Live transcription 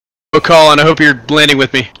Colin, I hope you're landing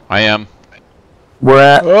with me. I am. We're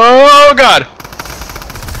at. Oh god!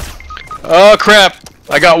 Oh crap!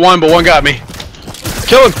 I got one, but one got me.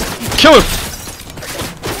 Kill him! Kill him!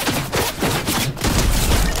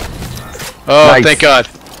 Oh, Nice. Thank God.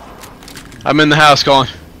 I'm in the house, Colin.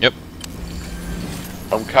 Yep.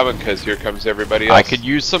 I'm coming because here comes everybody else. I could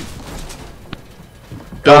use some.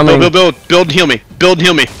 Build, and heal me. Build and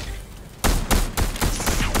heal me.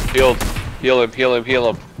 Heal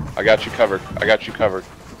him. I got you covered. I got you covered.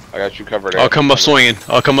 I'll come up swinging.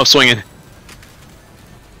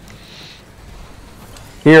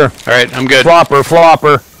 Here. Alright, I'm good.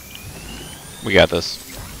 Flopper. We got this.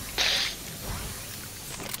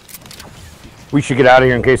 We should get out of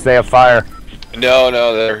here in case they have fire. No,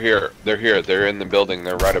 they're here. They're in the building.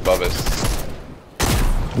 They're right above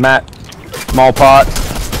us. Matt, small pot.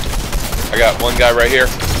 I got one guy right here.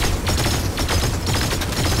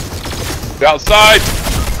 Outside!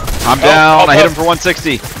 I'm down. Help, I hit help. him for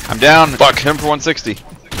 160. I'm down. Fuck. Hit him for 160.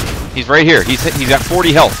 He's right here. He's got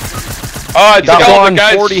 40 health. Oh, I got took all one, the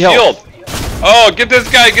guy's 40 shield. health. Oh, get this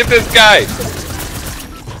guy.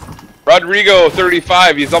 Rodrigo,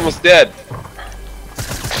 35. He's almost dead.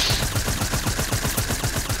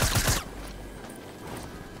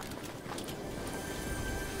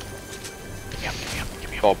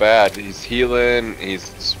 All bad. He's healing. He's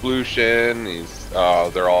splooshing.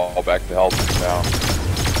 They're all back to health now.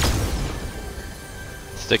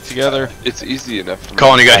 Stick together. It's easy enough. For me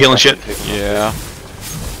Colin, to you got back healing up shit? and take them. Yeah.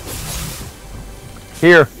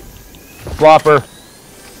 Here. Flopper.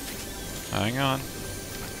 Hang on.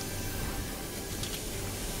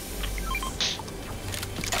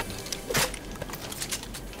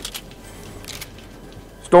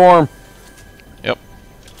 Storm. Yep.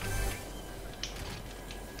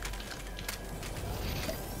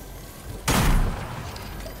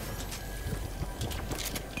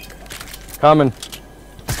 Coming.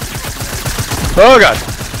 Oh god!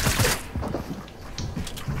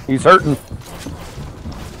 He's hurting.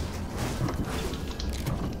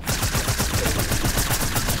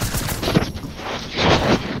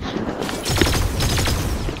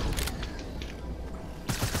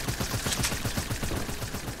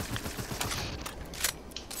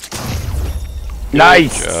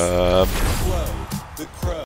 Nice. Good job.